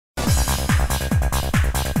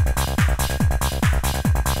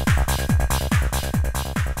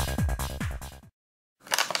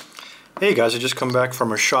Hey guys, I just come back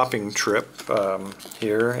from a shopping trip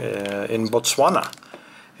here in Botswana,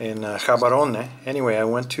 in Gaborone. Anyway, I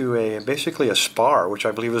went to basically a Spar, which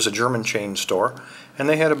I believe is a German chain store, and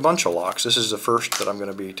they had a bunch of locks. This is the first that I'm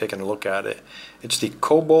going to be taking a look at. It's the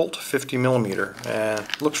CoBolt 50mm, and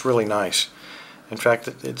it looks really nice. In fact,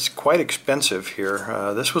 it's quite expensive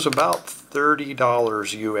here. This was about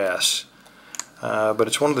 $30 US, but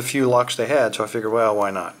it's one of the few locks they had, so I figured, well,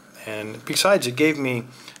 why not? And besides, it gave me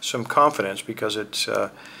some confidence because it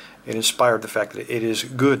inspired the fact that it is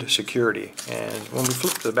good security. And when we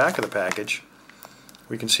flip to the back of the package,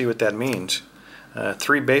 we can see what that means.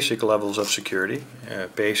 Three basic levels of security.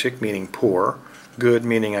 Basic meaning poor, good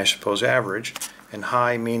meaning I suppose average, and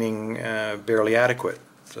high meaning barely adequate.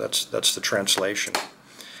 So that's the translation.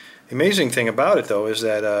 The amazing thing about it though is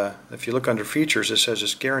that if you look under features, it says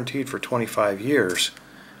it's guaranteed for 25 years.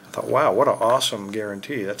 I thought, wow, what an awesome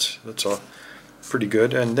guarantee. That's pretty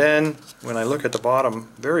good. And then when I look at the bottom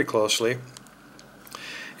very closely,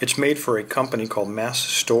 it's made for a company called Mass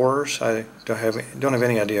Stores. I don't have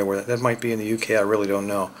any idea where that might be in the UK. I really don't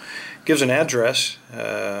know. It gives an address.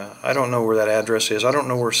 I don't know where that address is. I don't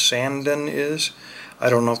know where Sandon is. I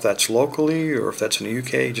don't know if that's locally or if that's in the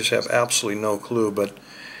UK. I just have absolutely no clue. But it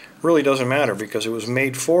really doesn't matter because it was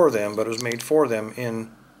made for them, but it was made for them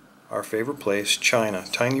in our favorite place, China.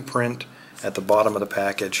 Tiny print at the bottom of the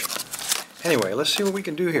package. Anyway, let's see what we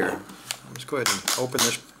can do here. Let's go ahead and open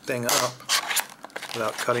this thing up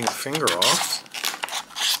without cutting a finger off.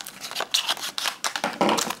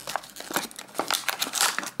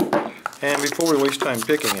 And before we waste time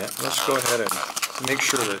picking it, let's go ahead and make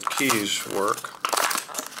sure the keys work.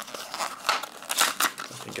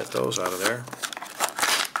 I can get those out of there.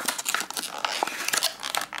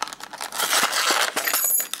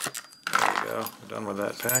 There we go, done with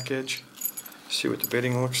that package. See what the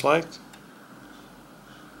bitting looks like.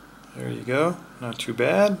 There you go. Not too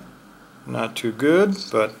bad, not too good,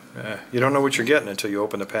 but you don't know what you're getting until you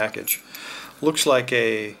open the package. Looks like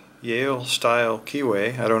a Yale style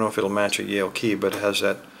keyway. I don't know if it'll match a Yale key, but it has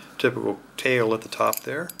that typical tail at the top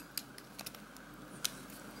there.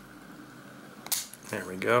 There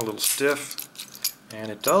we go, a little stiff, and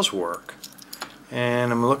it does work.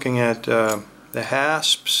 And I'm looking at the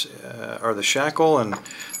hasps or the shackle, and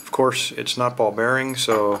of course it's not ball bearing,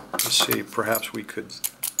 so let's see, perhaps we could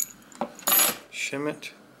shim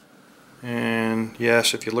it. And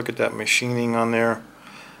yes, if you look at that machining on there,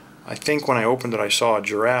 I think when I opened it I saw a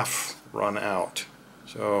giraffe run out.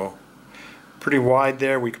 So pretty wide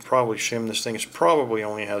there. We could probably shim this thing. It probably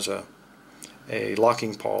only has a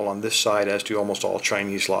locking pawl on this side, as do almost all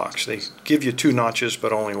Chinese locks. They give you two notches,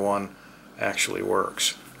 but only one actually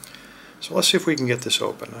works. So let's see if we can get this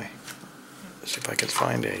open. Let's see if I can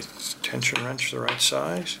find a tension wrench the right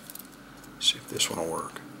size. See if this one will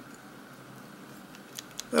work.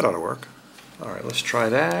 That ought to work. Alright, let's try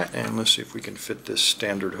that, and let's see if we can fit this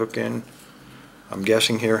standard hook in. I'm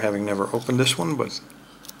guessing here, having never opened this one, but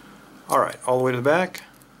alright, all the way to the back,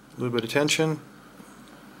 a little bit of tension.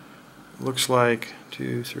 Looks like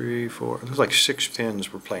 2, 3, 4, looks like 6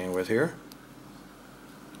 pins we're playing with here.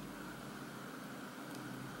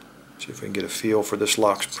 See if we can get a feel for this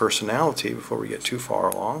lock's personality before we get too far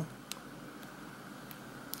along.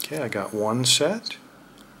 Okay, I got one set.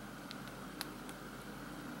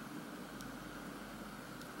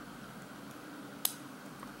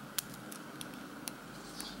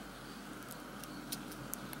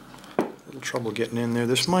 Little trouble getting in there.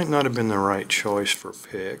 This might not have been the right choice for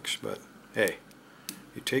picks, but hey,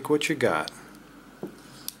 you take what you got.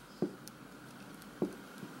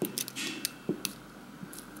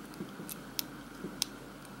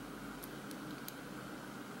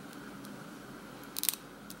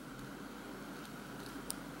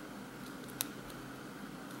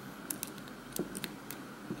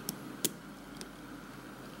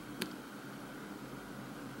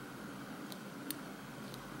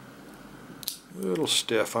 A little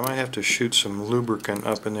stiff. I might have to shoot some lubricant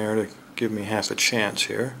up in there to give me half a chance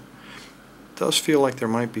here. It does feel like there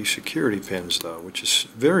might be security pins though, which is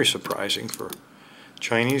very surprising for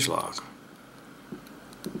Chinese lock.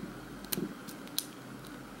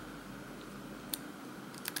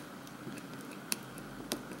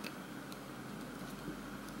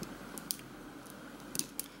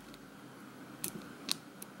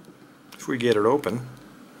 If we get it open,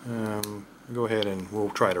 go ahead and we'll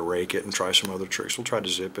try to rake it and try some other tricks. We'll try to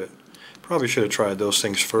zip it. Probably should have tried those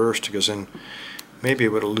things first, because then maybe it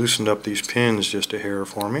would have loosened up these pins just a hair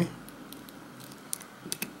for me.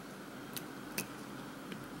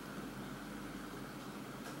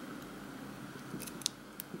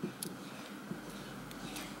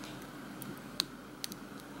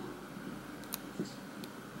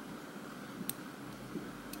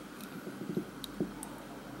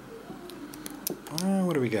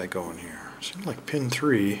 What do we got going here? Seems like pin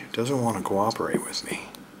 3 doesn't want to cooperate with me.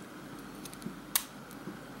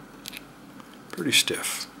 Pretty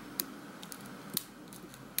stiff.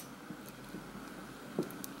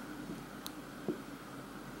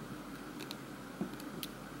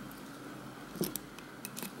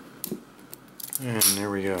 And there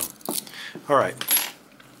we go. Alright,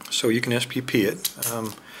 so you can SPP it.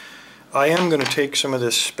 I am going to take some of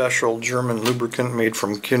this special German lubricant made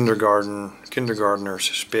from kindergartner's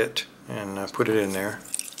spit and put it in there,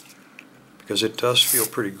 because it does feel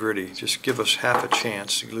pretty gritty. Just give us half a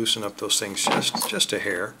chance to loosen up those things just a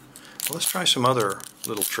hair. Well, let's try some other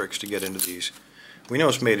little tricks to get into these. We know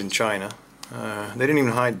it's made in China. They didn't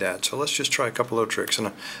even hide that, so let's just try a couple of tricks.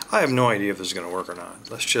 And I have no idea if this is going to work or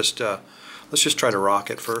not. Let's just try to rock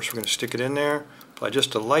it first. We're going to stick it in there, apply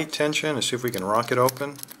just a light tension, and see if we can rock it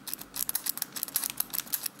open.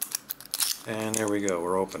 And there we go,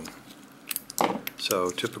 we're open. So,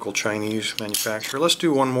 typical Chinese manufacturer. Let's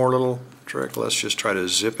do one more little trick. Let's just try to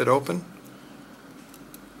zip it open.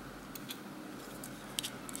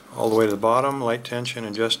 All the way to the bottom, light tension,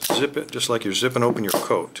 and just zip it, just like you're zipping open your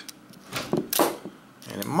coat.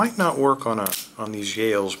 And it might not work on these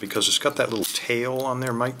Yales because it's got that little tail on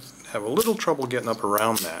there. Might have a little trouble getting up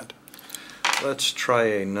around that. Let's try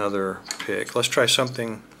another pick. Let's try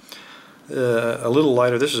something a little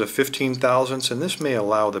lighter. This is a 15 thousandths, and this may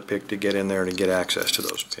allow the pick to get in there and get access to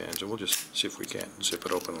those pins. And we'll just see if we can zip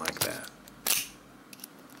it open like that.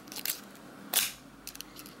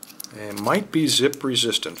 It might be zip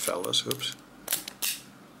resistant, fellas. Oops.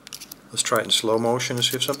 Let's try it in slow motion and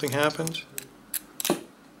see if something happens.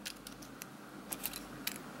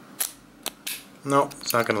 No,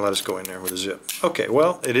 it's not going to let us go in there with a zip. Okay,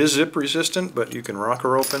 well, it is zip resistant, but you can rock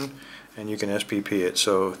her open and you can SPP it.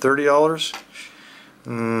 So $30?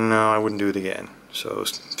 No, I wouldn't do it again. So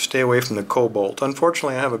stay away from the CoBolt.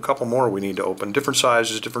 Unfortunately, I have a couple more we need to open. Different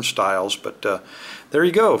sizes, different styles, but there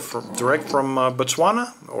you go. Direct from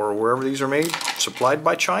Botswana, or wherever these are made, supplied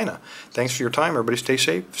by China. Thanks for your time, everybody. Stay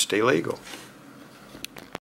safe, stay legal.